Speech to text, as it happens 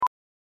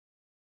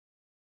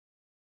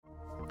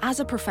As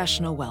a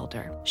professional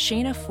welder,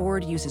 Shayna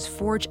Ford uses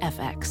Forge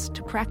FX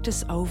to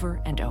practice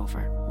over and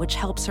over, which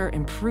helps her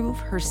improve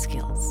her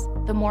skills.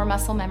 The more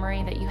muscle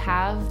memory that you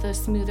have, the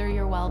smoother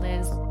your weld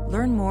is.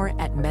 Learn more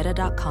at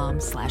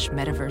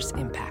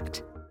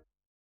meta.com/metaverseimpact.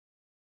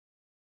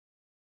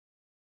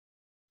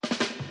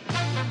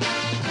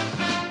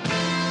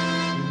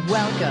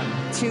 Welcome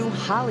to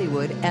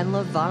Hollywood and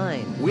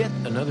Levine. With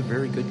another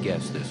very good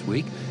guest this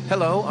week.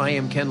 Hello, I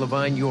am Ken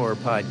Levine, your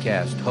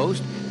podcast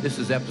host. This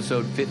is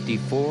episode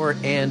 54,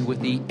 and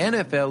with the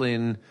NFL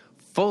in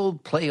full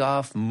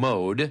playoff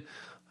mode,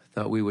 I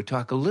thought we would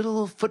talk a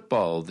little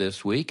football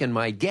this week, and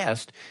my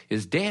guest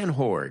is Dan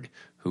Hoard,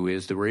 who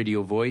is the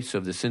radio voice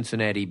of the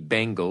Cincinnati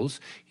Bengals.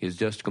 He has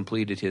just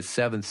completed his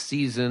 7th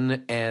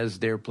season as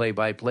their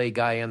play-by-play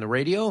guy on the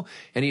radio,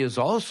 and he is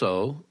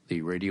also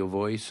the radio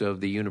voice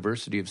of the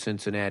University of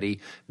Cincinnati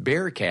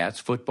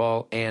Bearcats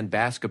football and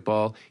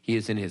basketball. He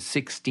is in his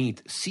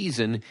 16th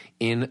season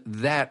in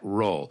that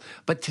role.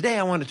 But today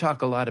I want to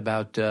talk a lot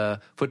about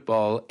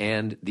football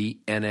and the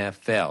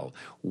NFL.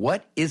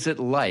 What is it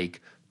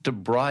like to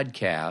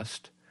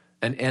broadcast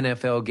an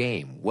NFL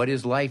game? What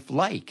is life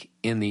like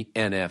in the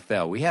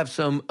NFL? We have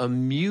some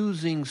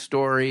amusing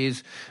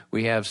stories.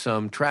 We have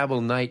some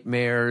travel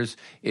nightmares.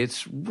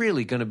 It's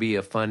really going to be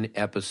a fun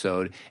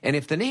episode. And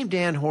if the name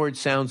Dan Hoard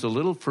sounds a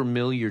little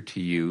familiar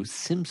to you,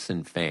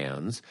 Simpson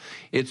fans,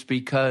 it's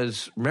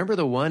because remember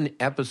the one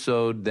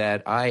episode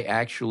that I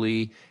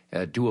actually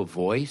do a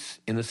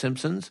voice in The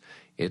Simpsons?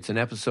 It's an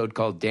episode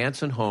called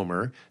Dancin'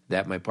 Homer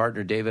that my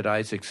partner David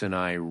Isaacs and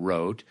I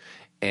wrote.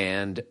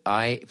 And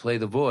I play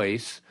the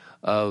voice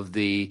of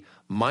the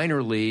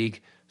minor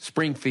league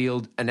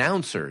Springfield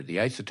announcer, the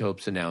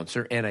Isotopes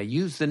announcer, and I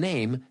use the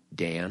name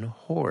Dan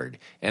Hoard.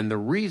 And the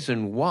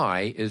reason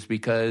why is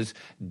because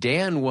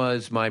Dan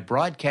was my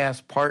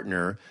broadcast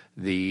partner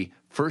the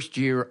first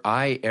year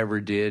I ever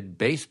did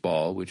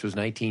baseball, which was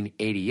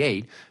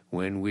 1988,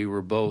 when we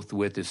were both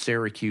with the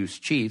Syracuse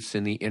Chiefs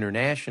in the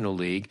International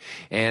League.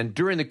 And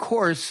during the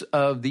course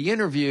of the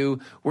interview,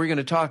 we're going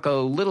to talk a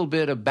little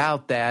bit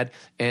about that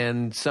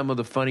and some of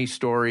the funny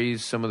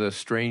stories, some of the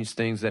strange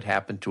things that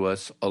happened to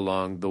us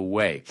along the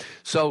way.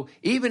 So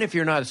even if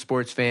you're not a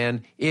sports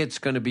fan, it's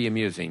going to be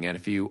amusing. And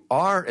if you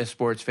are a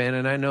sports fan,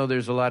 and I know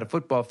there's a lot of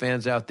football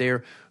fans out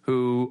there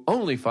who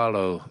only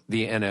follow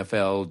the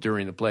NFL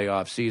during the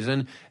playoff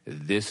season,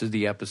 this is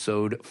the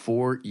episode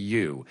for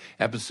you.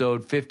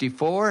 Episode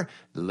 54,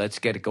 let's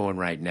get it going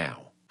right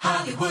now.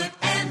 Hollywood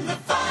and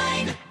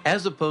Levine.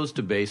 As opposed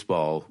to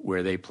baseball,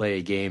 where they play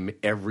a game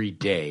every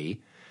day,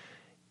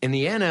 in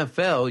the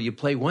NFL, you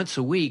play once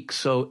a week,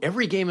 so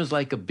every game is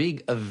like a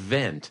big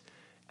event,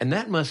 and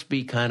that must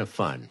be kind of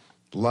fun.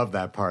 Love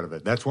that part of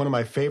it. That's one of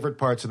my favorite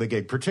parts of the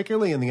gig,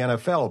 particularly in the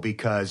NFL,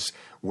 because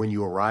when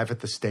you arrive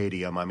at the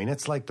stadium, I mean,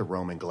 it's like the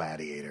Roman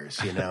gladiators,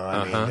 you know?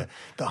 I mean,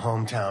 the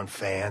hometown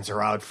fans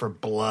are out for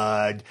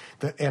blood.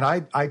 And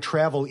I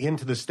travel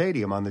into the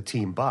stadium on the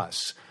team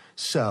bus.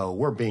 So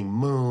we're being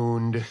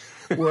mooned.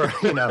 We're,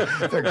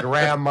 their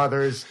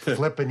grandmothers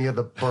flipping you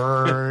the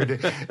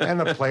bird.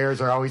 And the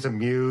players are always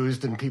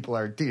amused. And people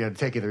are,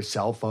 taking their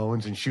cell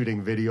phones and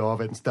shooting video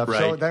of it and stuff. Right.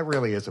 So that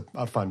really is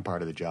a fun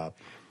part of the job.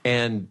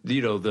 And,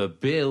 the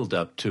build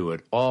up to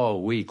it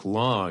all week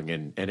long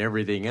and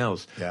everything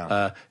else.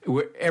 Yeah.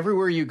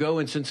 Everywhere you go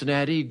in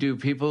Cincinnati, do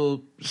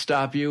people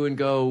stop you and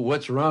go,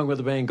 what's wrong with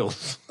the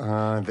Bengals?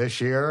 This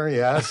year,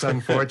 yes,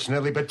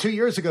 unfortunately. But 2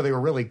 years ago, they were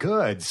really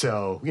good.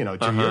 So,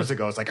 2 years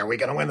ago, it's like, are we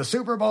going to win the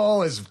Super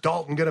Bowl? Is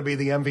Dalton going to be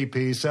the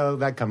MVP? So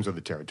that comes with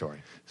the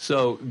territory.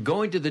 So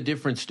going to the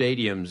different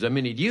stadiums, I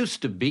mean, it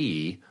used to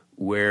be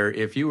where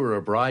if you were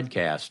a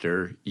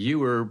broadcaster, you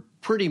were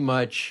pretty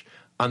much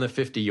on the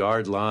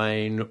 50-yard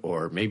line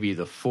or maybe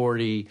the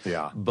 40.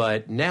 Yeah.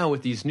 But now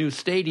with these new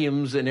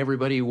stadiums and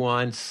everybody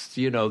wants,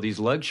 these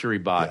luxury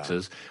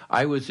boxes, yeah.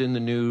 I was in the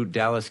new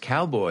Dallas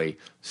Cowboy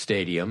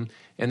Stadium,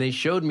 and they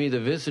showed me the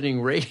visiting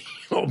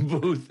radio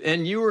booth,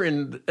 and you were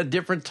in a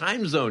different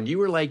time zone. You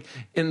were like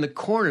in the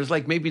corners,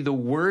 like maybe the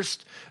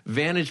worst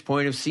vantage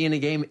point of seeing a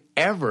game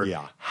ever.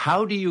 Yeah.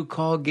 How do you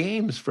call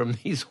games from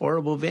these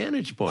horrible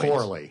vantage points?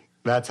 Poorly.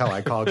 That's how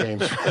I call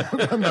games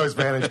from those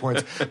vantage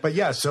points. But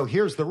yeah, so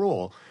here's the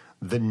rule.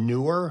 The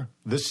newer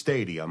the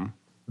stadium,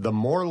 the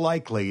more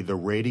likely the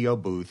radio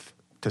booth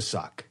to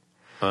suck.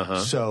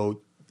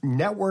 So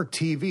network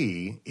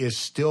TV is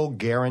still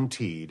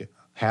guaranteed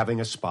having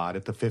a spot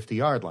at the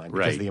 50-yard line.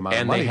 Because right. the amount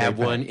and of money they have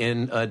pay. one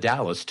in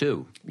Dallas,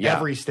 too. Yeah.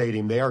 Every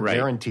stadium, they are right.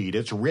 guaranteed.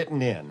 It's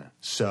written in.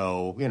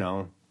 So,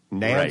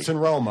 Nance and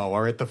Romo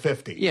are at the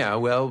 50. Yeah,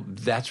 well,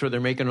 that's where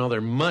they're making all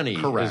their money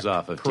is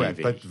off of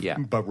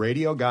TV. But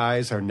radio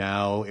guys are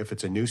now, if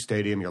it's a new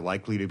stadium, you're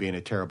likely to be in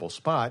a terrible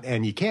spot,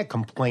 and you can't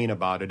complain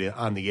about it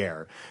on the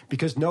air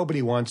because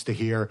nobody wants to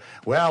hear,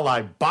 well,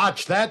 I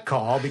botched that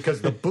call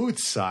because the booth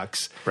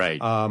sucks.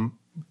 Right.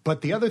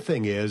 But the other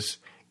thing is,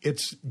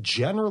 it's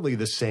generally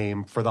the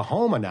same for the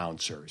home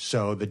announcer.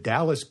 So the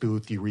Dallas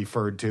booth you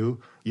referred to,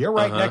 you're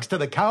right next to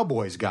the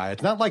Cowboys guy.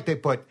 It's not like they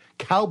put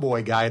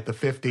Cowboy guy at the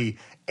 50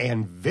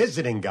 and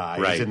visiting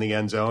guy is in the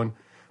end zone.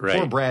 Right.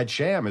 Poor Brad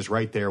Sham is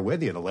right there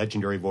with you, the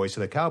legendary voice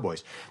of the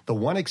Cowboys. The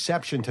one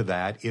exception to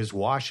that is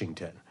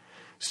Washington.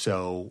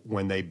 So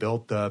when they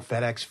built the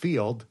FedEx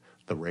Field,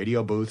 the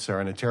radio booths are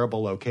in a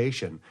terrible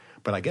location.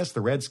 But I guess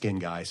the Redskin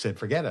guy said,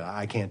 forget it,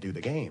 I can't do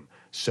the game.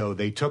 So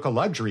they took a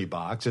luxury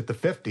box at the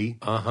 50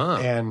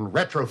 and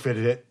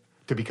retrofitted it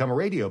to become a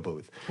radio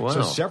booth. Wow.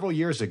 So several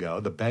years ago,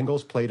 the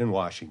Bengals played in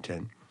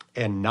Washington,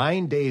 and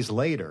 9 days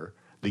later,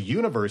 the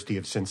University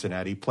of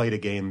Cincinnati played a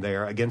game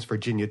there against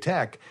Virginia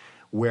Tech,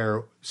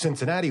 where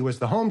Cincinnati was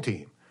the home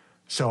team.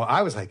 So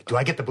I was like, do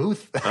I get the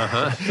booth?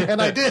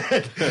 And I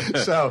did.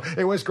 So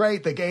it was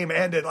great. The game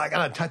ended like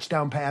on a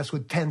touchdown pass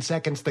with 10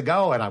 seconds to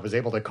go, and I was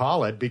able to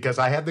call it because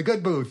I had the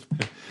good booth.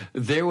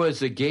 There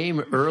was a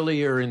game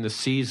earlier in the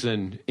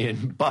season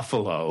in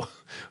Buffalo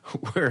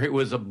where it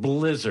was a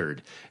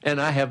blizzard, and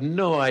I have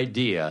no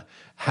idea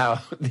how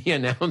the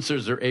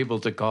announcers are able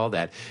to call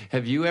that.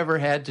 Have you ever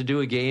had to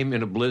do a game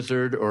in a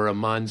blizzard or a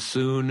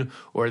monsoon?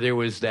 Or there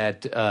was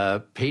that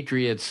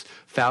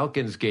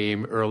Patriots-Falcons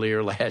game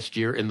earlier last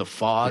year in the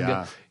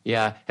fog.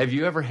 Yeah. Have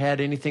you ever had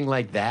anything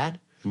like that?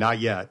 Not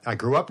yet. I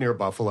grew up near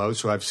Buffalo,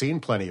 so I've seen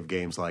plenty of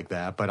games like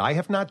that, but I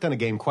have not done a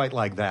game quite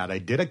like that. I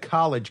did a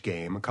college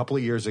game a couple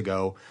of years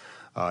ago.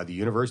 The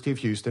University of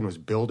Houston was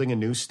building a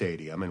new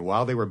stadium, and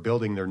while they were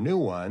building their new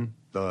one,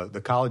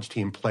 the college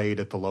team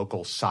played at the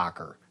local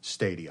soccer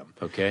stadium.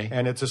 Okay.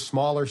 And it's a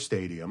smaller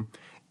stadium,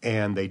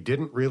 and they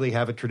didn't really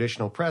have a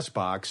traditional press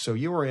box, so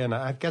you were in,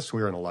 I guess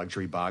we were in a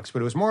luxury box,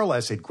 but it was more or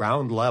less at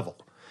ground level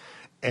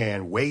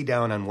and way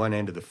down on one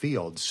end of the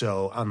field.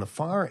 So on the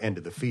far end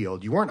of the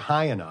field, you weren't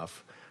high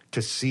enough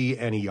to see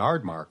any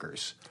yard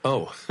markers.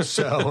 Oh.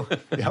 So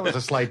that was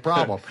a slight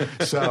problem.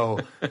 So,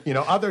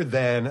 other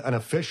than an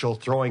official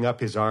throwing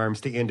up his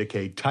arms to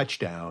indicate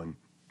touchdown,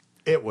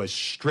 it was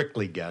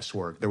strictly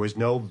guesswork. There was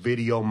no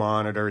video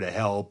monitor to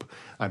help.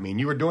 I mean,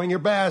 you were doing your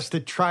best to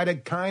try to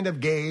kind of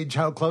gauge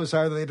how close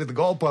are they to the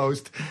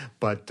goalpost,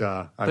 but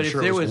I'm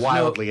sure it was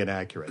wildly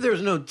inaccurate. If there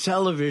was no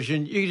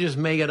television, you could just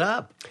make it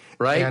up.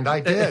 Right? And I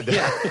did.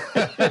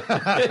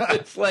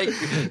 It's like,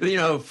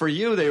 for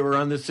you, they were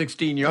on the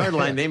 16-yard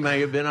line. They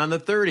might have been on the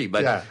 30.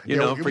 But,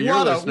 for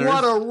your listeners.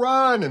 What a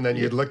run. And then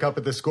you'd look up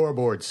at the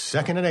scoreboard,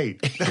 2nd and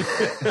 8.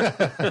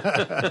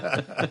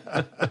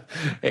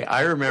 Hey,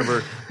 I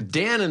remember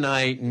Dan and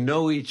I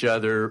know each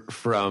other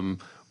from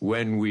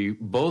when we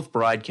both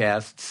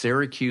broadcast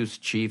Syracuse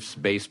Chiefs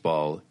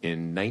baseball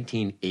in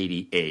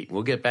 1988.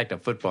 We'll get back to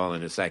football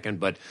in a second.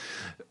 But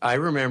I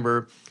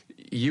remember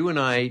you and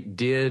I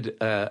did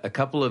a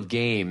couple of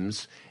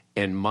games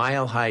in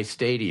Mile High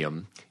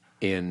Stadium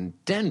in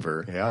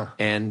Denver. Yeah.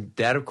 And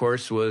that, of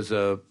course, was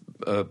a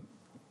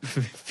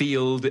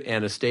field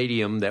and a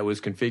stadium that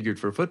was configured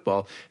for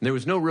football. And there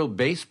was no real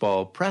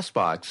baseball press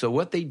box. So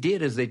what they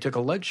did is they took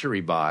a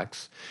luxury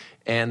box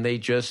and they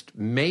just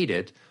made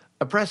it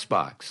a press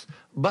box.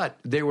 But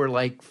there were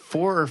like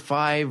 4 or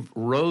 5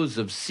 rows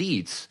of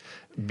seats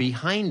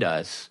behind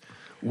us,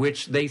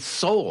 which they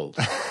sold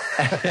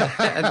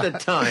at the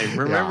time.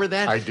 Remember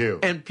that? I do.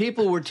 And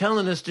people were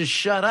telling us to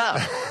shut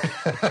up.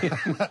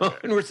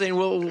 And we're saying,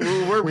 well,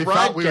 we're we broadcasting.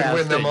 thought we would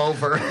win them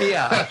over.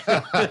 Yeah.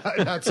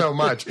 Not so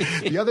much.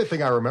 The other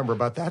thing I remember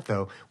about that,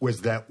 though,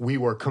 was that we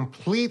were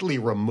completely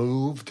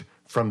removed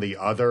from the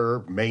other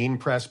main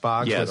press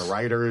box where the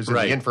writers and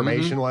the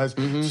information was.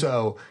 Mm-hmm.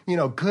 So,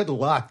 good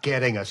luck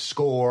getting a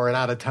score, an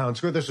out-of-town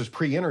score. This was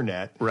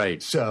pre-internet.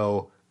 Right.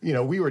 So,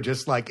 we were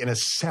just like in a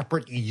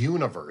separate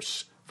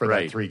universe for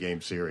that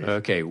 3-game series.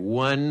 Okay,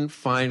 one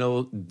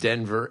final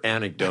Denver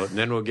anecdote, and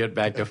then we'll get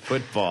back to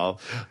football.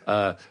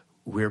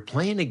 We were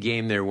playing a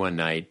game there one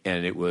night,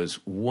 and it was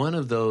one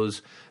of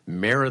those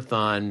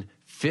marathon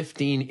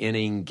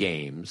 15-inning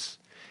games,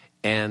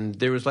 and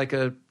there was like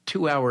a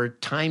 2-hour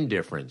time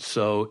difference.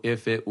 So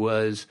if it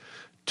was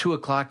 2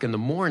 o'clock in the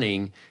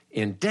morning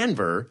in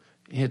Denver,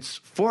 it's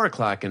 4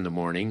 o'clock in the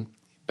morning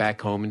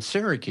back home in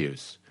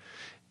Syracuse.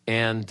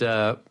 And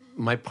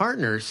my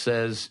partner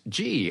says,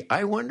 gee,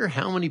 I wonder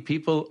how many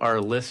people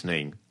are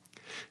listening.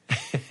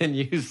 And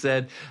you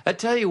said, I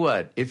tell you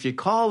what, if you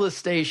call the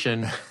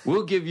station,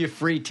 we'll give you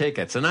free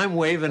tickets. And I'm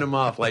waving them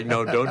off like,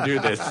 no, don't do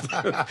this.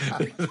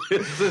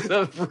 This is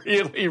a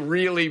really,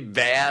 really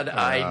bad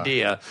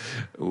idea.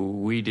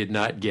 We did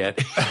not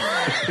get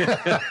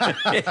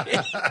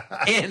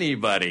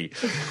anybody.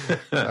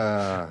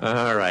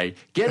 All right.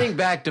 Getting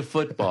back to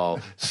football.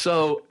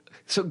 So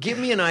give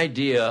me an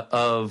idea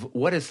of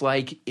what it's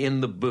like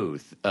in the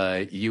booth.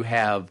 You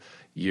have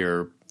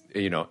your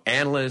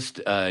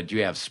analyst. Do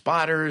you have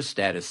spotters,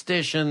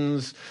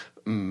 statisticians,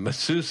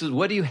 masseuses?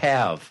 What do you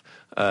have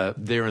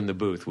there in the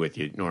booth with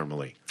you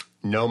normally?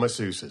 No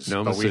masseuses.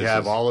 No but masseuses. We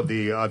have all of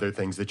the other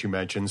things that you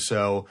mentioned.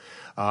 So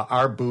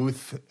our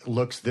booth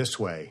looks this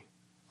way.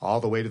 All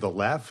the way to the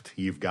left,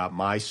 you've got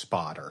my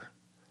spotter.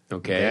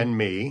 Okay. then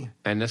me.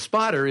 And the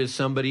spotter is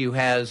somebody who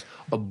has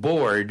a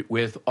board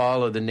with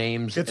all of the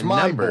names It's and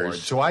my numbers. board,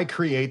 so I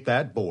create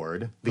that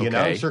board. The Okay.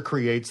 announcer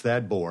creates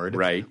that board.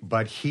 Right.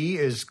 But he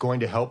is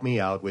going to help me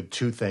out with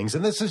two things.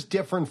 And this is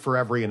different for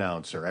every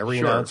announcer. Every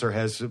Sure. announcer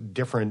has a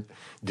different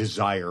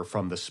desire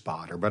from the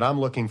spotter. But I'm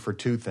looking for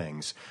two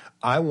things.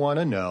 I want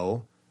to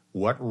know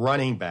what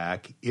running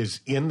back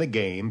is in the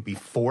game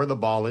before the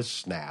ball is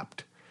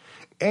snapped.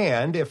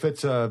 And if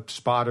it's a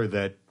spotter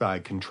that I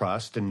can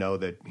trust and know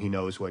that he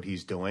knows what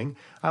he's doing,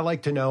 I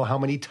like to know how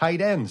many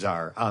tight ends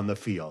are on the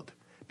field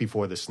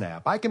before the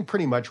snap. I can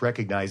pretty much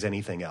recognize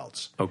anything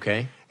else.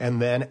 Okay. And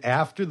then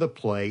after the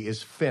play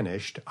is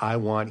finished, I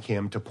want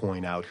him to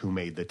point out who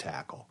made the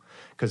tackle.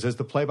 Because as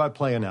the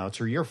play-by-play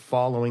announcer, you're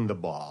following the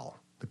ball.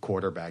 The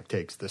quarterback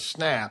takes the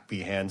snap,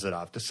 he hands it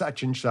off to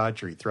such and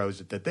such, or he throws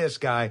it to this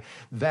guy.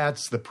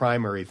 That's the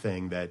primary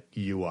thing that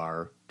you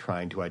are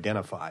trying to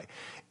identify.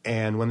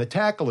 And when the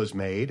tackle is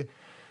made,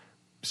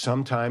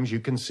 sometimes you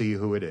can see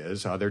who it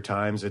is. Other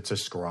times it's a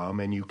scrum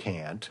and you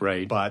can't.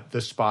 Right. But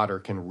the spotter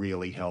can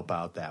really help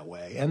out that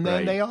way. And then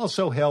Right. they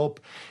also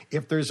help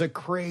if there's a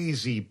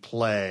crazy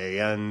play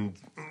and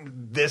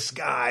this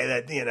guy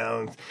that,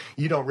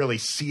 you don't really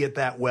see it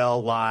that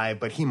well live,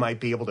 but he might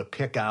be able to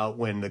pick out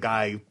when the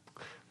guy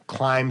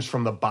climbs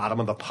from the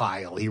bottom of the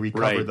pile. He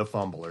recovered Right. the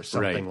fumble or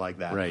something Right. like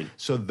that. Right.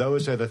 So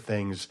those are the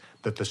things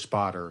that the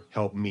spotter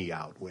helped me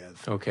out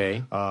with.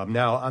 Okay.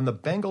 Now, on the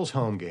Bengals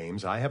home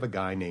games, I have a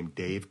guy named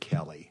Dave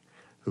Kelly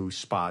who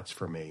spots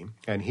for me.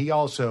 And he's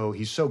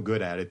so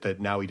good at it that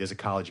now he does a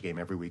college game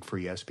every week for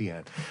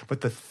ESPN. But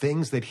the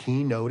things that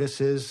he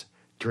notices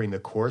during the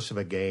course of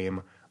a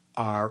game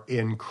are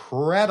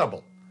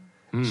incredible.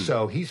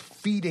 So he's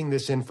feeding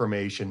this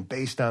information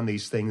based on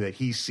these things that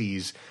he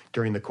sees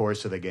during the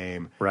course of the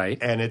game. Right.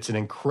 And it's an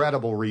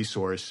incredible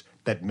resource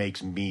that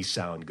makes me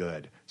sound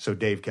good. So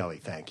Dave Kelly,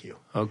 thank you.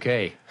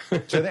 Okay.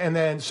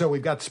 So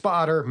we've got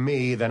spotter,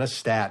 me, then a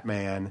stat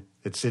man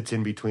that sits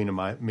in between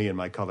me and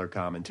my color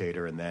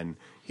commentator, and then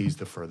he's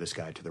the furthest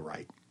guy to the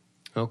right.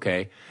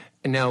 Okay.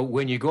 Now,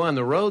 when you go on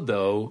the road,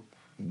 though,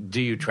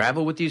 do you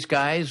travel with these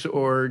guys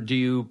or do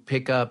you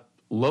pick up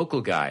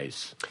local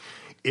guys?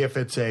 If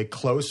it's a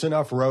close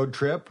enough road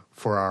trip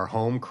for our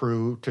home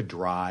crew to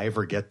drive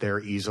or get there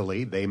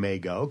easily, they may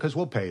go because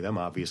we'll pay them,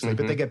 obviously,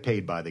 but they get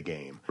paid by the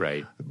game.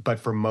 Right. But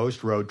for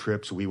most road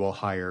trips, we will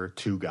hire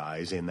two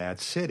guys in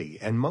that city.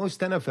 And most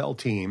NFL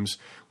teams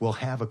will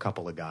have a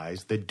couple of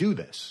guys that do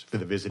this for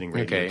the visiting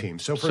radio team.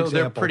 So, for example,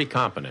 they're pretty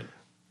competent.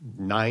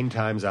 9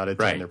 times out of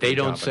 10, they're Right. pretty They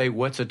don't competent. say,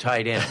 what's a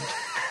tight end?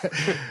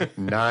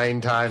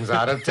 9 times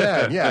out of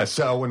 10. Yeah.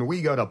 So when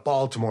we go to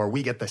Baltimore,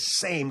 we get the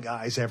same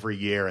guys every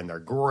year, and they're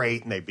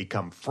great, and they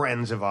become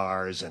friends of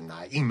ours, and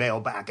I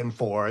email back and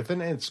forth,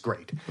 and it's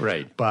great.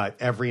 Right. But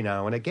every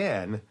now and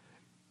again,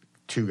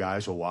 2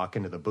 guys will walk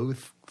into the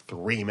booth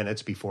 3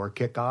 minutes before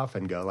kickoff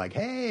and go like,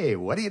 hey,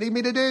 what do you need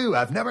me to do?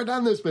 I've never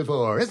done this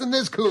before. Isn't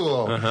this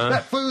cool?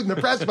 That food in the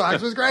press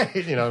box was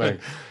great. Like,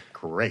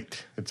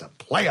 great. It's a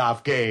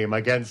playoff game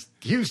against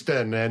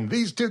Houston, and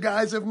these 2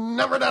 guys have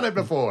never done it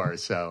before.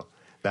 So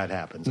that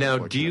happens. Now,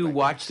 do you unfortunately.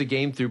 watch the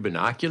game through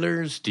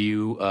binoculars? Do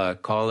you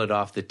call it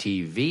off the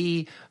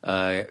TV?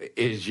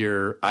 Is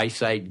your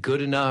eyesight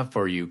good enough?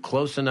 Or are you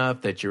close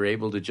enough that you're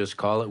able to just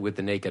call it with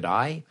the naked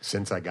eye?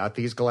 Since I got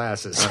these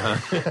glasses.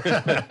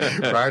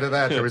 Prior to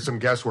that, there was some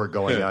guesswork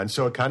going on.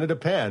 So it kind of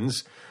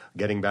depends,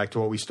 getting back to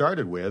what we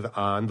started with,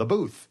 on the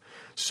booth.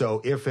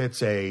 So if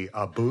it's a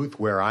booth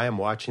where I am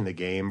watching the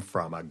game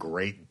from a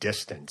great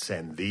distance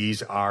and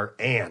these are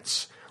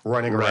ants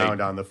running around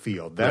on the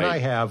field, then I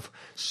have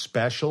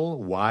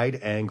special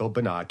wide-angle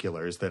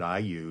binoculars that I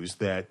use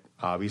that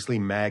obviously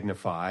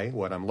magnify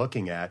what I'm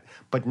looking at,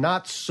 but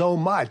not so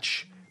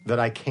much that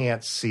I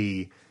can't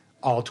see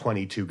all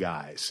 22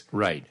 guys.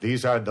 Right.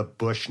 These are the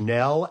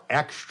Bushnell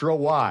extra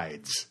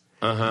wides.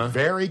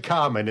 Very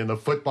common in the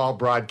football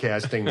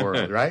broadcasting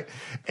world, right?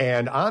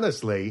 And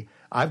honestly,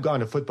 I've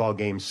gone to football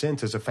games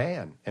since as a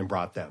fan and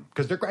brought them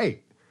because they're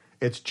great.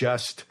 It's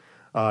just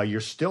you're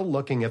still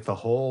looking at the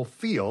whole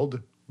field,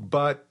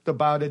 but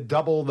about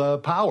double the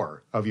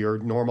power of your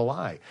normal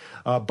eye.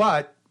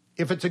 But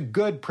if it's a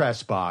good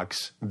press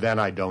box, then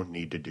I don't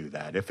need to do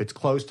that. If it's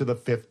close to the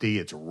 50,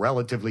 it's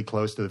relatively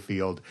close to the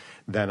field,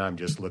 then I'm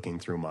just looking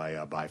through my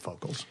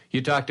bifocals.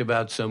 You talked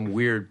about some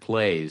weird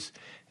plays.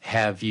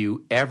 Have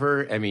you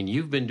ever,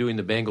 you've been doing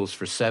the Bengals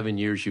for 7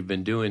 years. You've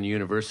been doing the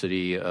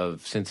University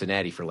of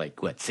Cincinnati for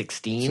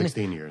 16?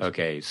 16 years.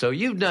 Okay, so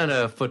you've done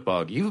a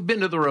football. You've been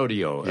to the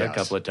rodeo a Yes.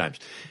 couple of times.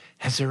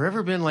 Has there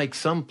ever been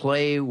some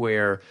play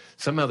where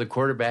somehow the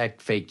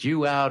quarterback faked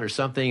you out or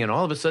something, and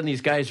all of a sudden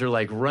these guys are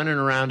running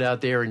around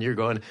out there, and you're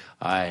going,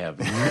 I have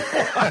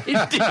no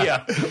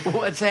idea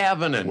what's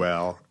happening?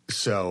 Well,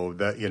 so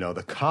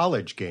the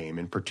college game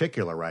in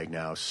particular right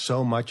now,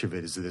 so much of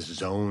it is this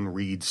zone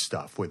read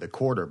stuff with the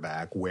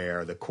quarterback,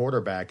 where the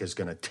quarterback is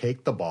going to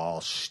take the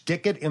ball,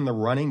 stick it in the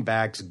running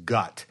back's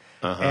gut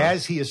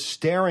as he is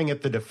staring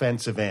at the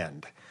defensive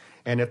end.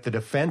 And if the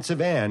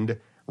defensive end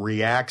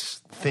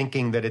reacts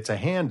thinking that it's a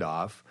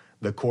handoff,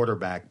 the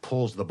quarterback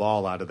pulls the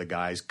ball out of the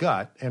guy's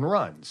gut and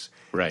runs.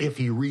 Right. If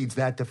he reads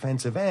that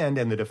defensive end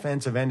and the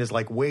defensive end is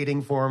like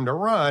waiting for him to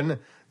run,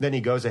 then he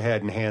goes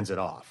ahead and hands it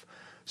off.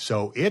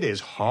 So it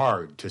is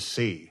hard to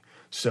see.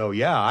 So,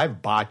 yeah,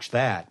 I've botched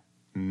that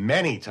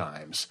many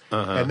times.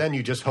 And then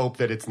you just hope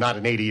that it's not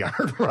an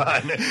 80-yard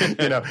run.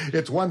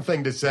 It's one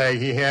thing to say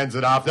he hands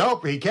it off.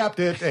 Nope, he kept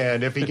it.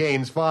 And if he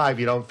gains 5,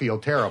 you don't feel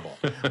terrible.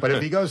 But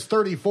if he goes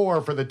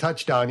 34 for the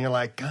touchdown, you're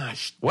like,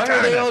 gosh, why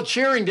are they all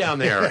cheering down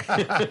there?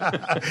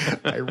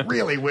 I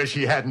really wish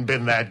he hadn't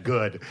been that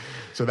good.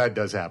 So that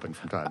does happen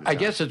from time to time. I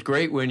guess it's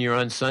great when you're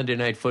on Sunday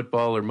Night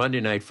Football or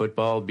Monday Night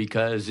Football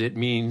because it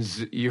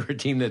means you're a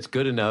team that's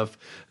good enough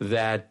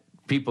that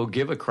people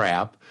give a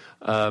crap.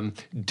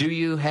 Do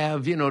you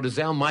have, does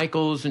Al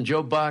Michaels and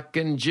Joe Buck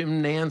and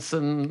Jim Nance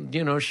and,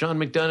 Sean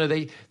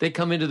McDonough, they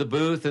come into the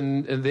booth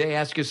and they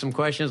ask you some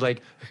questions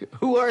like,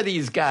 who are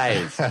these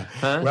guys?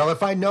 Huh? Well,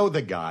 if I know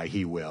the guy,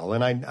 he will.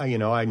 And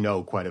I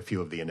know quite a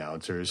few of the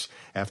announcers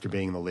after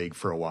being in the league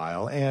for a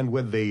while. And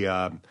with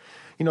the,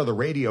 the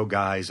radio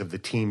guys of the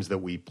teams that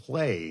we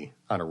play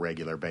on a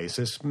regular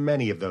basis,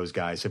 many of those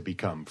guys have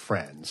become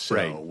friends.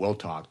 So we'll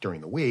talk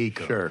during the week.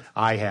 Sure.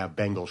 I have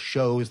Bengal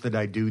shows that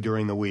I do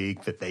during the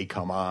week that they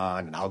come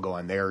on, and I'll go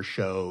on their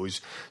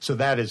shows. So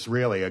that is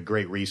really a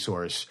great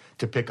resource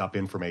to pick up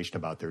information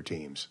about their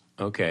teams.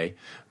 Okay.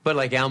 But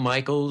like Al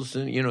Michaels,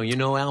 you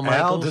know Al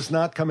Michaels? Al does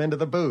not come into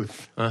the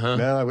booth.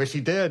 No, I wish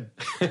he did,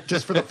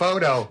 just for the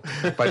photo.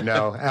 But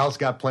no, Al's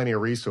got plenty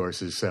of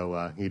resources,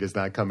 so he does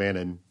not come in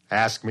and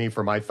ask me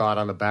for my thought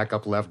on the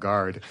backup left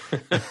guard.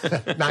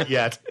 Not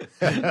yet.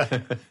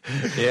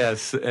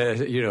 Yes,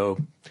 to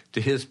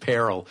his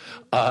peril.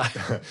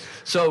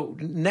 So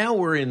now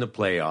we're in the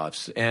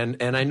playoffs,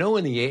 and I know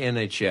in the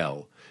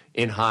NHL,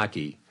 in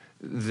hockey,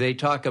 they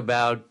talk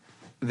about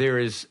there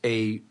is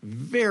a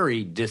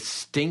very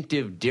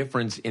distinctive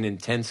difference in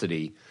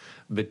intensity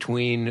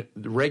between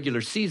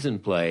regular season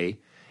play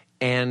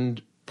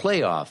and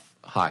playoff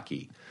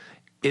hockey.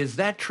 Is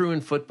that true in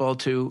football,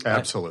 too?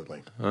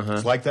 Absolutely.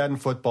 It's like that in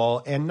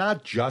football, and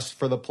not just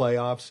for the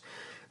playoffs,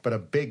 but a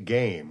big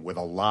game with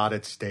a lot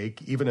at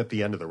stake, even at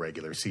the end of the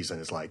regular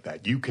season, is like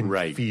that. You can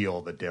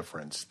feel the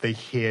difference. The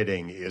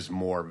hitting is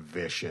more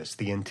vicious.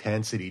 The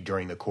intensity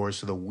during the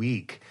course of the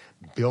week,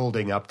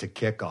 building up to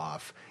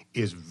kickoff,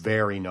 is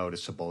very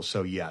noticeable.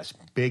 So, yes,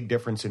 big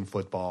difference in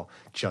football,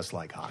 just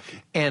like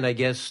hockey. And I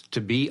guess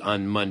to be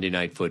on Monday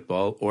Night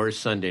Football or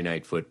Sunday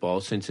Night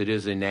Football, since it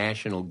is a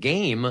national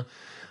game,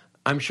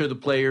 I'm sure the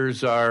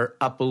players are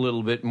up a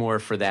little bit more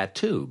for that,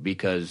 too,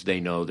 because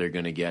they know they're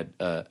going to get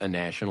a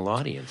national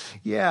audience.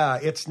 Yeah,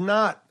 it's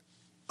not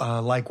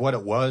like what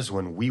it was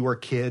when we were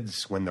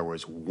kids, when there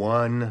was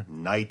one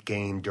night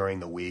game during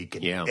the week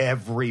and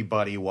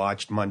everybody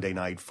watched Monday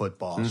Night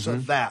Football. So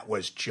that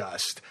was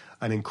just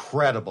an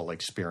incredible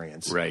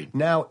experience. Right.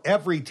 Now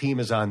every team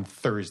is on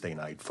Thursday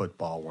Night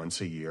Football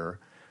once a year.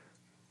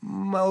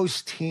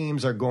 Most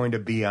teams are going to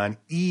be on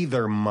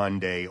either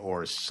Monday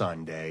or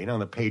Sunday.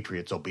 The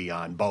Patriots will be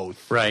on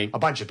both a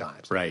bunch of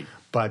times. Right.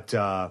 But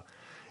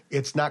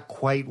it's not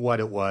quite what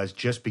it was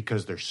just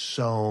because there's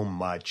so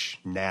much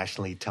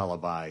nationally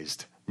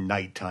televised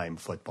nighttime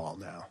football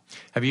now.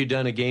 Have you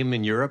done a game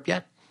in Europe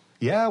yet?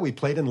 Yeah, we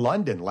played in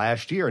London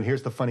last year, and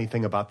here's the funny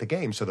thing about the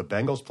game. So the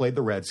Bengals played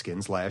the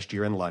Redskins last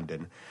year in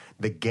London.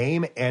 The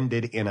game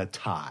ended in a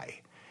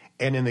tie.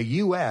 And in the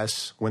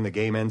U.S., when the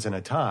game ends in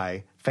a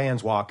tie,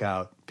 fans walk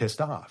out pissed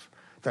off.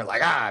 They're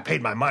like, I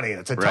paid my money and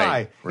it's a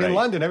tie. In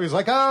London, everybody's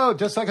like, oh,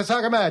 just like a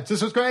soccer match.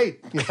 This was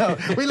great.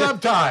 We love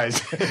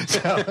ties.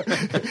 So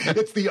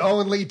it's the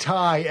only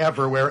tie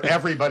ever where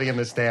everybody in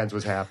the stands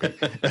was happy.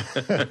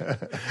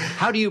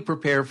 How do you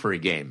prepare for a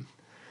game?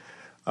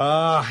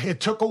 It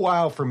took a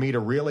while for me to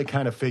really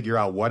kind of figure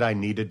out what I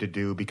needed to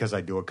do because I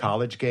do a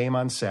college game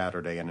on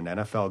Saturday and an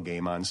NFL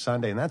game on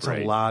Sunday, and that's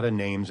a lot of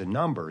names and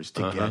numbers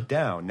to get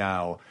down.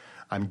 Now,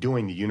 I'm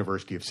doing the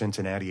University of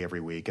Cincinnati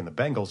every week and the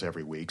Bengals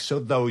every week, so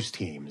those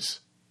teams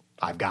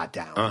I've got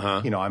down.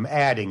 I'm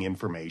adding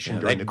information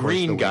during the course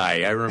of the week. That green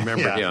guy, I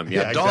remember him.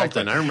 Yeah, Dalton,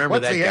 exactly. I remember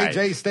that guy. What's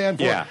the AJ stand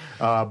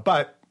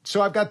for?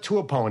 So I've got two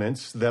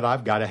opponents that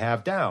I've got to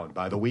have down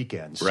by the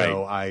weekend.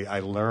 So I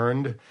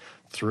learned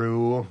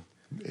through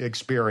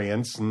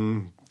experience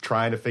and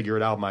trying to figure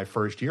it out my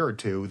first year or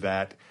two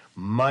that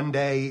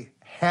Monday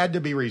had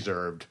to be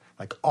reserved,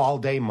 like all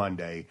day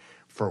Monday,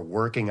 for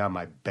working on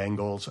my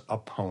Bengals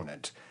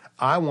opponent.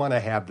 I want to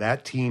have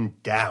that team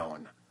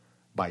down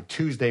by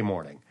Tuesday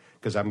morning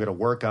because I'm going to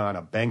work on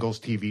a Bengals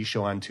TV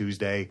show on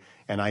Tuesday,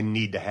 and I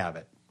need to have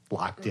it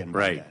locked in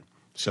by then.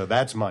 So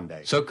that's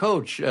Monday. So,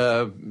 Coach,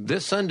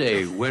 this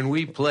Sunday when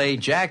we play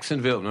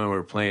Jacksonville, no,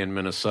 we're playing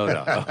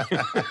Minnesota.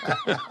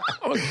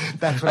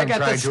 That's what I got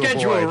the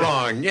schedule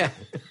wrong. Yeah.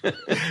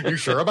 You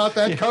sure about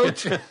that,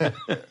 Coach?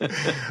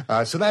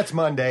 So that's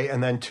Monday,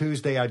 and then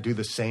Tuesday I do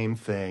the same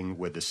thing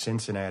with the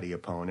Cincinnati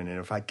opponent. And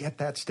if I get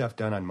that stuff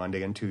done on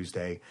Monday and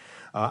Tuesday,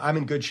 I'm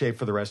in good shape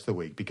for the rest of the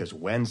week because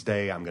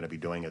Wednesday I'm going to be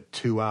doing a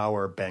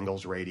 2-hour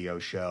Bengals radio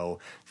show.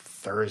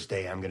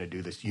 Thursday I'm going to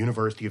do this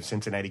University of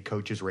Cincinnati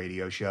coaches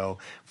radio show.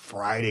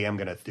 Friday I'm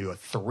going to do a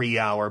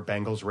 3-hour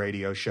Bengals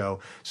radio show.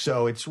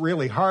 So it's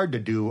really hard to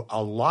do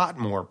a lot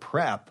more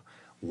prep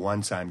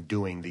once I'm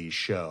doing these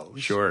shows.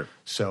 Sure.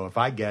 So if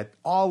I get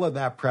all of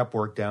that prep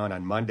work down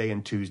on Monday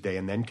and Tuesday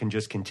and then can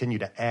just continue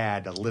to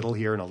add a little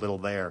here and a little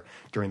there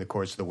during the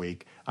course of the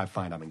week, I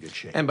find I'm in good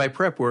shape. And by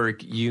prep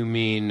work, you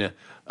mean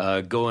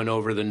going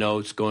over the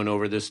notes, going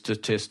over the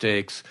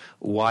statistics,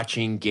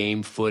 watching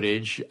game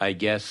footage, I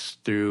guess,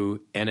 through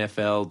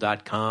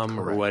NFL.com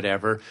or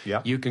whatever.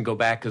 Yep. You can go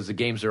back because the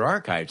games are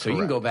archived, so you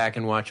can Correct. go back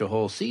and watch a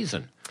whole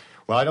season.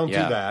 Well, I don't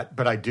Yeah. do that,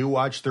 but I do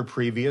watch their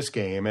previous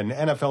game. And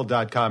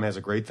NFL.com has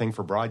a great thing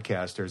for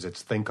broadcasters.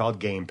 It's a thing called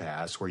Game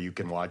Pass, where you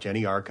can watch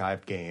any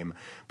archived game,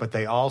 but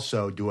they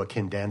also do a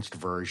condensed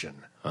version.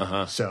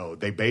 So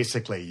they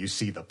basically, you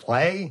see the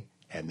play,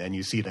 and then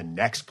you see the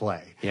next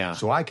play. Yeah.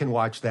 So I can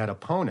watch that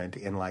opponent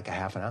in like a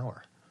half an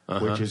hour.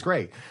 Which is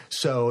great.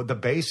 So the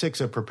basics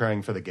of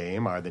preparing for the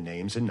game are the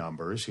names and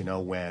numbers. You know,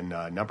 when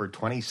number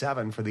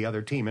 27 for the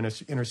other team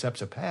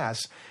intercepts a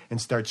pass and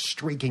starts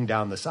streaking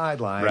down the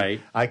sideline,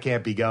 Right. I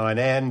can't be going,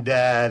 and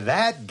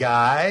that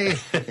guy,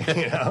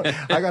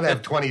 I got to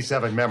have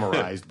 27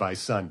 memorized by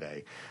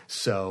Sunday.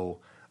 So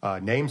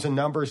names and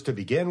numbers to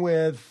begin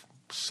with,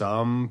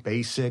 some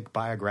basic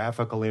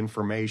biographical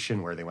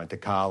information, where they went to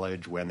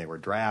college, when they were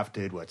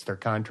drafted, what's their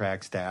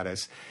contract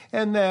status.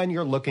 And then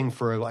you're looking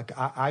for, like,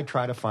 I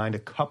try to find a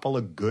couple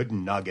of good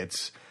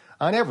nuggets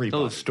on everybody.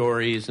 Little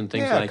stories and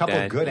things Yeah, like a couple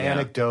that. of good Yeah.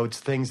 anecdotes,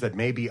 things that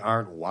maybe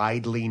aren't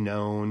widely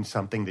known,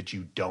 something that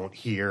you don't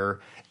hear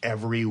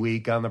every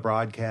week on the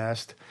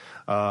broadcast.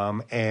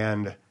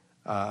 And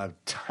a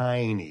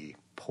tiny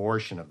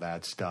portion of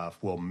that stuff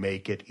will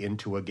make it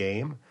into a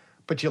game,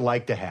 but you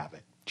like to have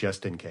it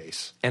just in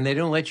case. And they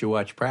don't let you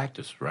watch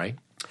practice, right?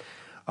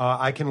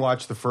 I can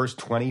watch the first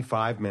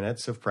 25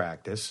 minutes of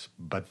practice,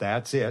 but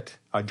that's it.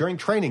 During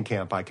training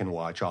camp, I can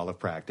watch all of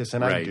practice,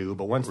 and I Right. do.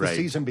 But once the Right.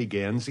 season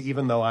begins,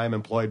 even though I'm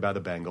employed by the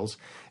Bengals,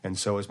 and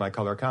so is my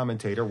color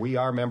commentator, we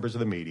are members of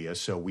the media,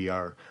 so we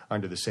are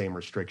under the same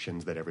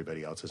restrictions that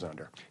everybody else is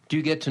under. Do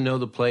you get to know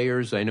the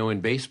players? I know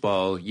in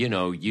baseball,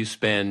 you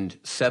spend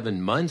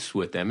 7 months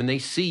with them, and they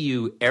see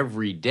you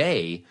every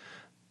day.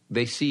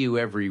 They see you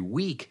every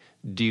week.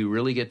 Do you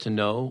really get to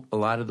know a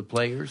lot of the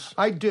players?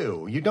 I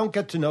do. You don't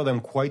get to know them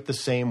quite the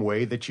same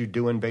way that you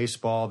do in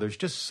baseball. There's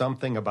just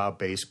something about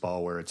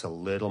baseball where it's a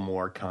little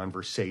more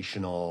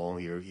conversational.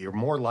 You're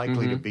more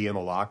likely to be in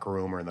the locker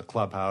room or in the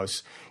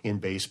clubhouse in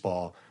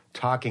baseball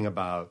talking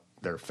about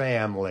their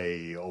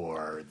family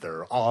or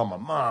their alma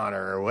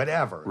mater or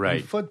whatever. Right.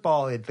 In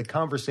football, the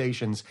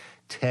conversations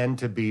tend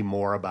to be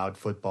more about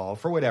football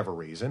for whatever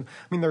reason.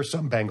 I mean, there's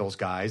some Bengals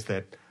guys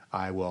that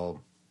I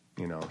will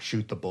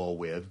shoot the bull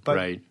with. But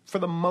Right. for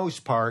the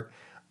most part,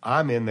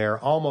 I'm in there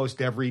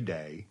almost every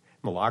day.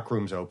 The locker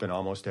room's open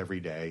almost every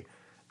day,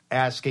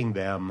 asking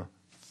them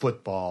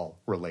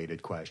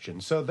football-related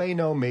questions. So they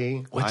know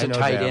me. What's I a know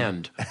tight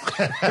them.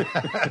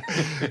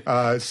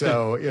 end?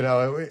 So,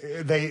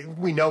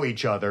 we know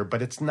each other,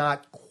 but it's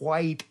not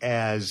quite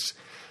as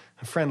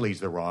friendly's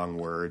the wrong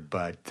word,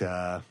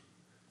 but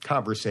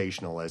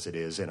conversational as it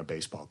is in a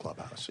baseball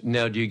clubhouse.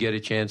 Now, do you get a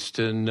chance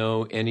to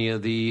know any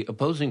of the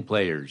opposing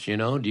players? Do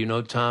you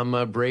know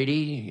Tom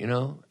Brady,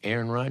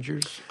 Aaron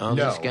Rodgers, all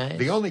No, these guys?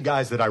 the only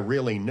guys that I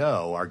really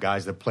know are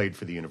guys that played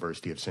for the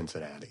University of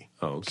Cincinnati.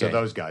 Oh, okay. So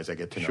those guys I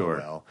get to know Sure,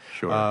 well.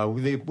 sure.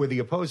 With the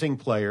opposing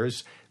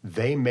players,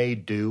 they may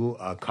do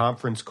a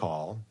conference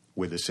call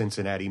with the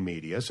Cincinnati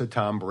media. So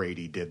Tom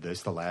Brady did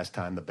this the last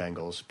time the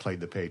Bengals played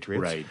the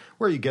Patriots, Right.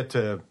 where you get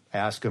to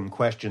ask him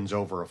questions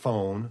over a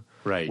phone,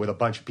 Right. with a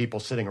bunch of people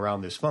sitting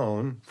around this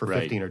phone for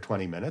Right. 15 or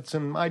 20 minutes,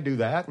 and I do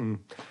that. And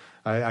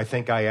I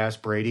think I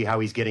asked Brady how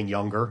he's getting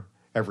younger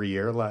every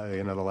year.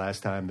 The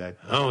last time that.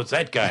 Oh, it's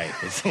that guy.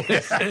 It's the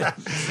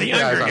Yeah,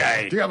 younger I was like,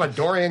 guy. do you have a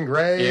Dorian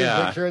Gray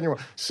Yeah. picture in your?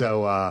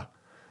 So,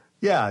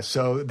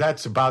 so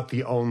that's about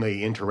the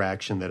only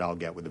interaction that I'll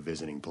get with the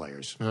visiting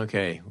players.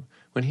 Okay.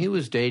 When he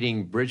was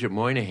dating Bridget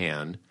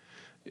Moynihan,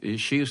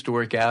 she used to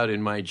work out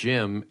in my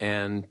gym,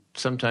 and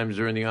sometimes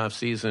during the off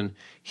season,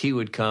 he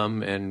would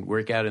come and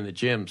work out in the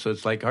gym. So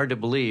it's like hard to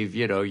believe,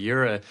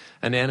 you're an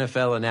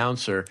NFL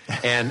announcer,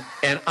 and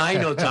I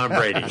know Tom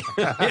Brady.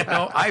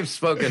 I've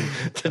spoken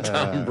to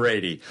Tom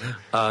Brady.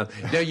 Now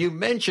you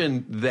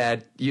mentioned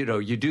that you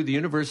do the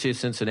University of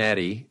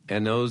Cincinnati,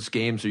 and those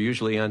games are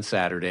usually on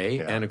Saturday,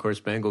 Yeah. and of course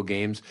Bengal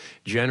games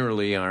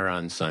generally are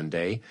on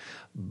Sunday.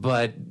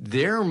 But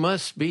there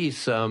must be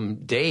some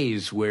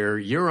days where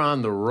you're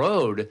on the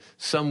road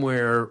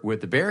somewhere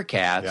with the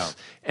Bearcats, Yeah.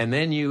 and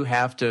then you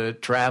have to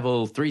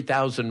travel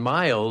 3,000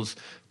 miles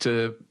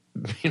to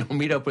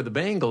meet up with the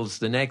Bengals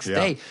the next Yeah.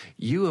 day.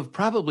 You have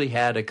probably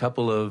had a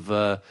couple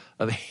of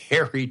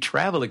hairy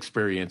travel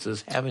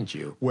experiences, haven't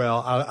you?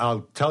 Well,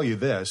 I'll tell you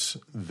this: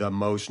 the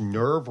most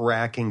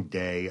nerve-wracking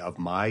day of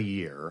my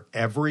year,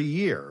 every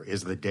year,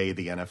 is the day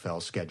the NFL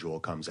schedule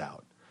comes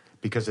out.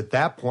 Because at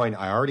that point,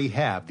 I already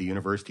have the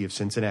University of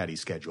Cincinnati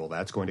schedule.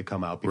 That's going to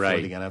come out before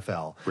Right. the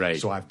NFL. Right.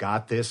 So I've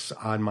got this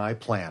on my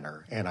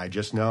planner, and I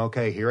just know,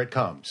 okay, here it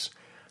comes.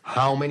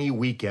 how many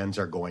weekends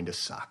are going to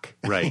suck.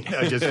 Right.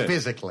 Just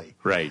physically.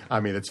 Right. I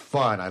mean, it's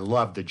fun. I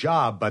love the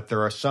job, but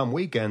there are some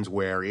weekends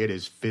where it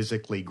is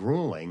physically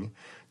grueling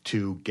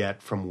to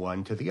get from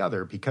one to the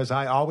other, because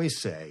I always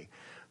say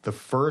the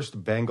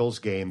first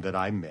Bengals game that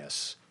I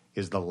miss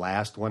is the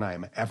last one I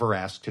am ever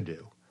asked to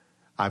do.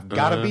 I've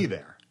got to be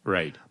there.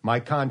 Right. My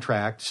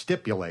contract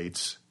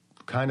stipulates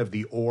kind of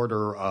the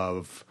order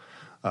of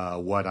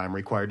what I'm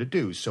required to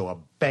do. So a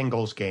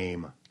Bengals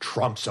game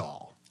trumps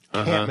all.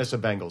 Can't miss a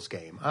Bengals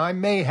game. I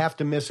may have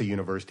to miss a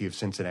University of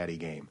Cincinnati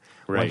game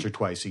once or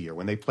twice a year.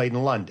 When they played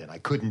in London, I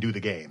couldn't do the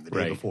game the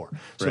day before.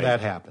 So that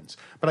happens.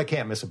 But I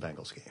can't miss a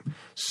Bengals game.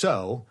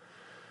 So,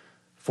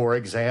 for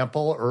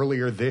example,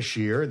 earlier this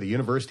year, the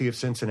University of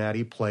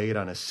Cincinnati played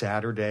on a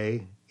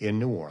Saturday in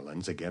New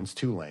Orleans against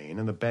Tulane,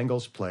 and the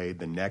Bengals played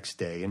the next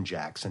day in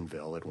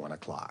Jacksonville at 1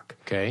 o'clock.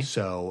 Okay.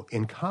 So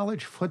in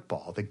college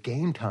football, the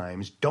game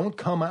times don't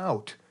come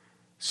out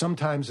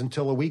sometimes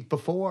until a week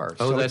before.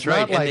 Oh, so that's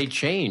right. And they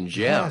change,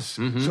 yeah. Yes.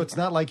 So it's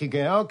not like you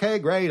go, okay,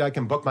 great, I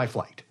can book my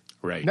flight.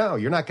 Right. No,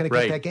 you're not going to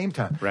get that game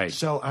time. Right.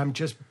 So I'm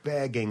just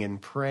begging and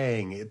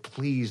praying,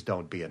 please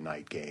don't be a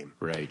night game.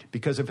 Right.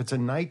 Because if it's a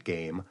night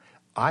game,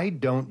 I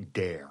don't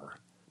dare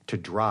to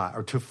drive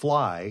or to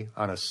fly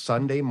on a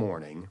Sunday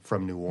morning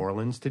from New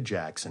Orleans to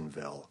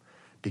Jacksonville,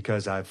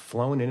 because I've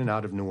flown in and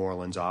out of New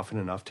Orleans often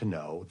enough to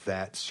know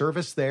that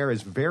service there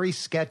is very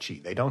sketchy.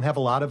 They don't have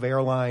a lot of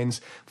airlines.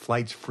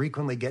 Flights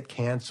frequently get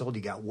canceled.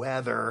 You got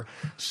weather.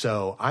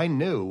 So I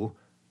knew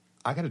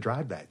I got to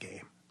drive that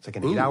game. It's like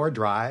an 8-hour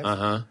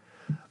drive.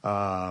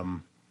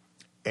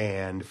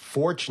 And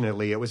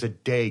fortunately, it was a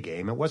day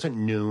game. It wasn't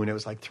noon. It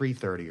was like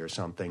 3:30 or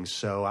something.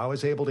 So I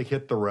was able to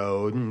hit the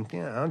road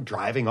and,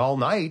 driving all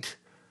night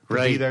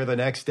to be there the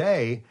next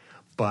day.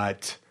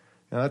 But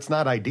that's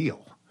not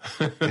ideal.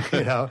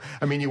 I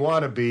mean, you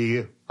want to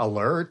be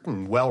alert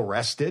and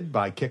well-rested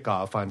by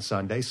kickoff on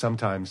Sunday.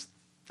 Sometimes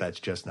that's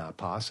just not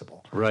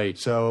possible. Right.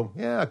 So,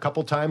 a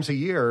couple times a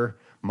year,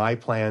 my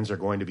plans are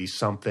going to be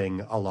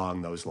something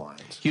along those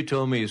lines. You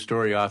told me a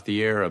story off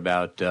the air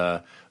about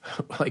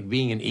like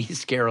being in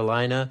East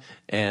Carolina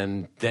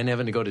and then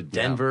having to go to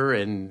Denver,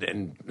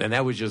 and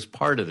that was just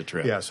part of the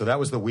trip. Yeah, so that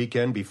was the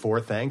weekend before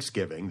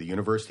Thanksgiving. The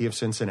University of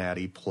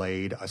Cincinnati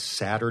played a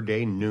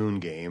Saturday noon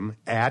game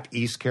at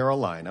East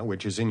Carolina,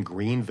 which is in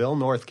Greenville,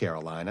 North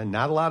Carolina.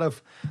 Not a lot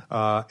of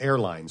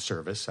airline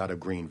service out of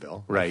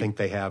Greenville. Right. I think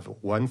they have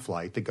one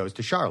flight that goes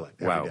to Charlotte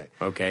every day.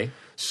 Okay.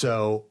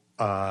 So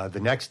the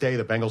next day,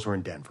 the Bengals were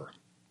in Denver.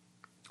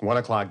 1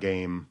 o'clock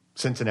game,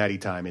 Cincinnati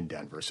time in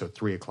Denver, so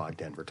 3 o'clock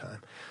Denver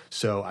time.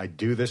 So I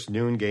do this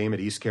noon game at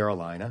East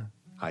Carolina.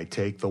 I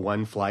take the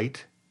one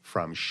flight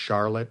from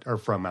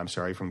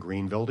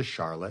Greenville to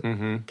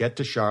Charlotte, get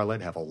to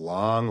Charlotte, have a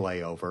long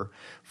layover,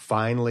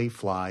 finally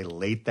fly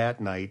late that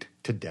night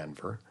to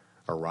Denver,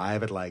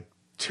 arrive at like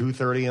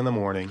 2:30 in the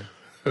morning,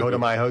 go to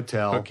my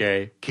hotel.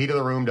 Okay. Key to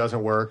the room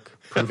doesn't work,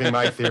 proving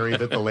my theory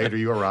that the later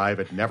you arrive,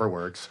 it never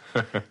works.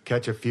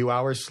 Catch a few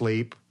hours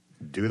sleep,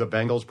 do the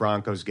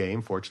Bengals-Broncos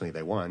game. Fortunately,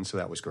 they won, so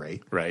that was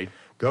great. Right.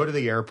 Go to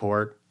the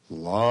airport,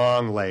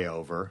 long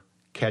layover,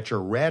 catch a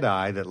red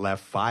eye that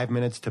left 5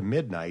 minutes to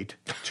midnight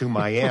to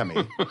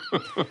Miami.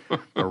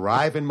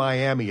 Arrive in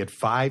Miami at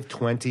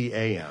 5:20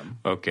 a.m.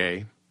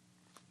 Okay.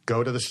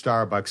 Go to the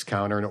Starbucks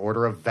counter and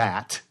order a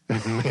vat.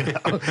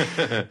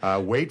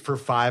 Wait for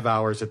 5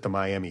 hours at the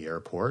Miami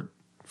airport.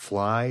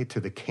 Fly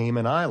to the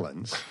Cayman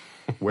Islands,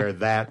 where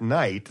that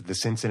night the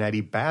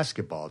Cincinnati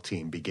basketball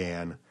team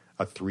began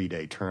a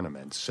 3-day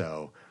tournament.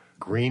 So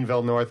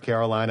Greenville, North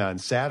Carolina on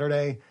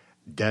Saturday,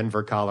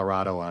 Denver,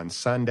 Colorado on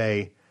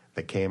Sunday,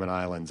 the Cayman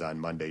Islands on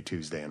Monday,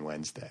 Tuesday, and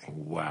Wednesday.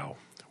 Wow.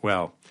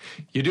 Well,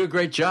 you do a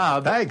great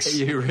job. Thanks.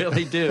 You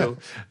really do.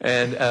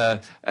 And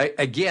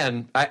I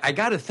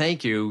got to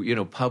thank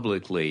you,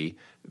 publicly,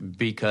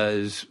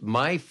 because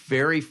my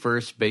very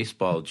first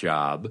baseball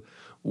job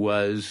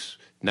was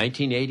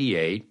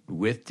 1988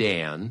 with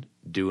Dan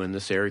doing the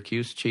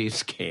Syracuse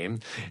Chiefs game,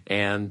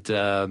 and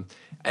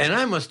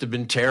I must have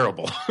been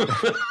terrible.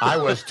 I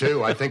was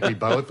too. I think we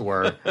both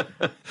were.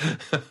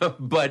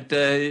 But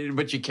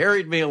you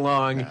carried me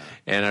along,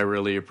 and I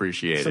really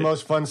appreciate it. It's the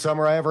most fun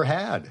summer I ever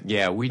had.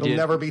 Yeah, we did. It'll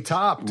never be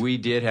topped. We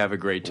did have a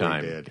great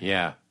time. We did.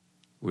 Yeah,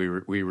 we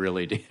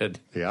really did.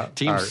 Yeah.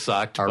 Team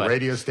sucked. Our but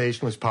radio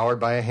station was powered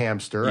by a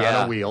hamster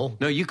on a wheel.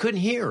 No, you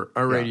couldn't hear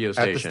our radio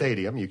station. At the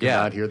stadium, you could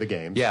not hear the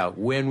games. Yeah,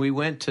 when we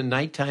went to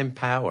nighttime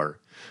power,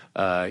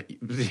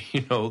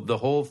 the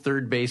whole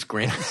third base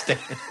grandstand.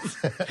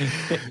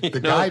 The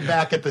guy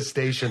back at the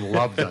station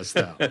loved us,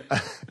 though.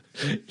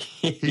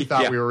 He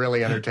thought we were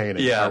really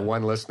entertaining. Yeah. Our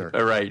one listener.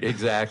 Right,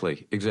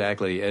 exactly.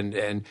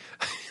 And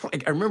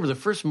like, I remember the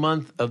first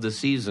month of the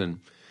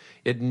season,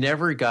 it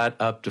never got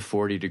up to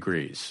 40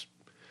 degrees.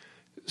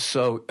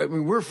 So, I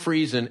mean, we're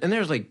freezing, and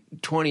there's like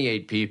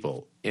 28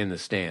 people in the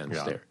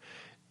stands there.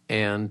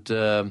 And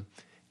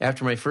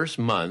after my first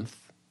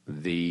month,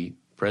 the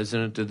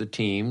president of the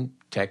team,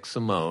 Tex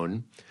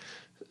Simone,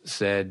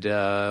 said,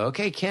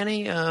 okay,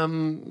 Kenny,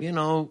 you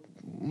know,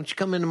 why don't you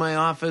come into my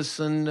office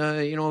and,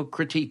 you know,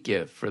 critique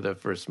you for the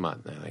first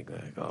month? And I go,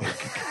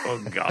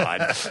 oh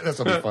God. This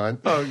will be fun.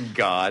 Oh,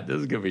 God, this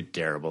is going to be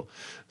terrible.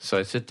 So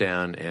I sit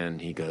down,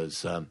 and he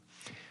goes,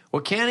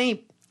 well,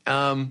 Kenny,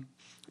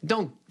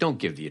 don't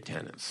give the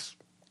attendance.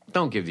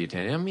 Don't give the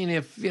attendance. I mean,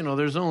 if, you know,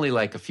 there's only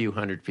like a few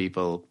hundred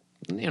people,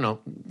 you know,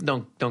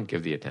 don't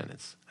give the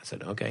attendance. I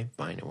said, okay,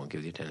 fine, I won't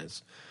give the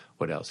attendance.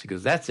 What else? He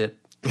goes, that's it.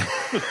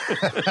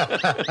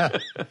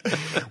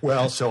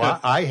 Well, so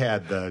I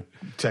had the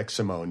Tech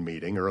Simone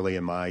meeting early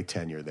in my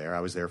tenure there. I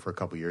was there for a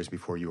couple years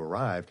before you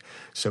arrived.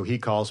 So he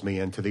calls me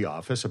into the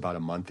office about a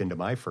month into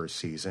my first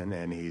season,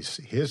 and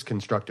his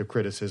constructive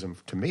criticism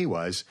to me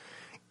was,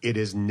 it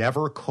is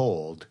never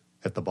cold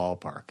at the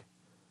ballpark.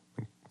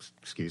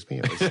 Excuse me,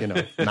 it was, you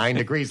know, 9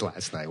 degrees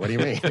last night. What do you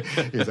mean?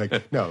 He's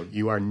like, no,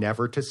 you are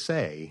never to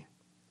say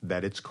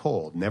that it's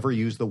cold. Never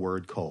use the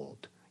word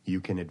cold.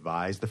 You can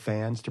advise the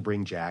fans to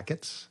bring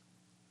jackets.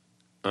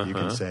 You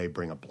can say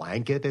bring a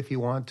blanket if you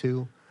want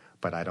to,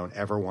 but I don't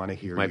ever want to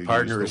hear my you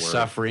partner use is the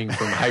word. suffering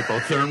from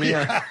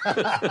hypothermia.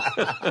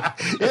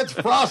 It's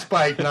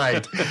frostbite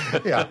night.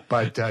 Yeah,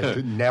 but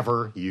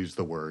never use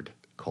the word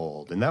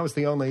cold. And that was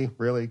the only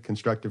really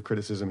constructive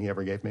criticism he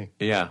ever gave me.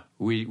 Yeah,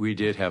 we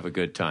did have a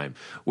good time.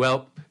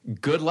 Well,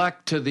 good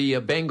luck to the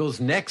Bengals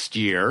next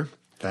year.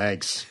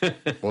 Thanks.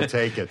 We'll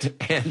take it.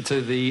 And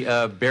to the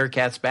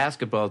Bearcats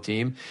basketball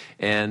team.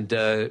 And,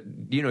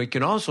 you know, you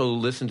can also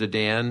listen to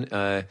Dan.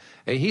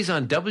 He's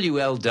on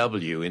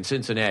WLW in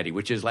Cincinnati,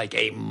 which is like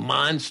a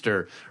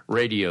monster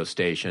radio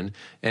station.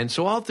 And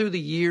so all through the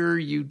year,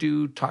 you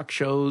do talk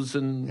shows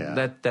and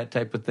that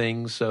type of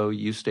thing. So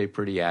you stay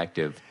pretty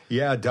active.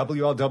 Yeah,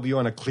 WLW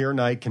on a clear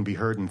night can be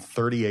heard in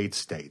 38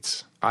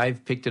 states.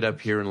 I've picked it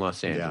up here in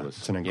Los Angeles. Yeah,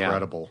 it's an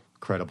incredible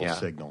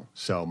signal.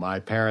 So my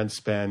parents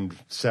spend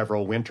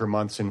several winter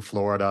months in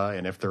Florida,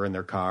 and if they're in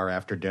their car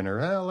after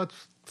dinner, let's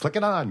flick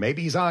it on.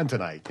 Maybe he's on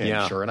tonight.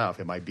 And sure enough,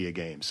 it might be a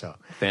game. So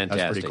fantastic.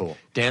 That's pretty cool.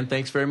 Dan,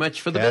 thanks very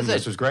much for the Ben, visit.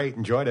 This was great.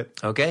 Enjoyed it.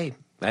 Okay.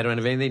 I don't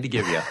have anything to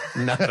give you.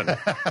 Nothing.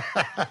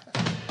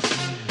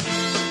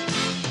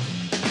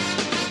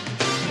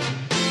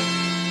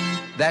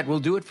 That will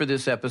do it for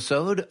this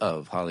episode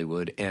of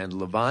Hollywood and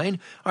Levine.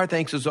 Our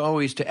thanks, as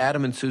always, to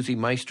Adam and Susie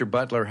Meister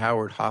Butler,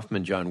 Howard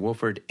Hoffman, John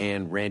Wolford,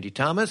 and Randy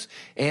Thomas,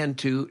 and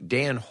to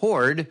Dan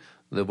Horde,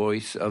 the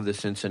voice of the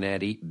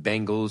Cincinnati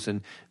Bengals, and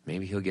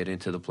maybe he'll get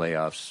into the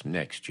playoffs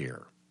next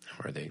year.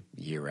 Or the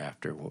year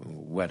after,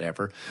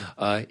 whatever.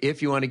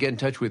 If you want to get in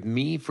touch with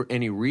me for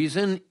any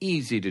reason,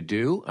 easy to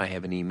do. I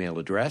have an email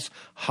address,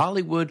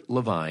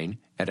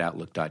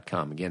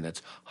 hollywoodlevine@outlook.com. Again,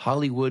 that's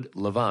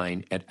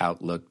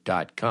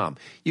hollywoodlevine@outlook.com.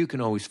 You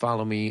can always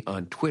follow me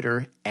on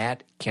Twitter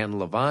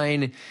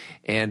 @KenLevine,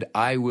 and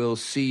I will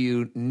see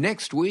you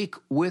next week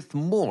with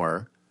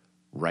more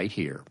right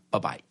here.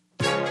 Bye-bye.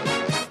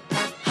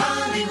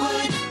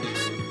 Hollywood.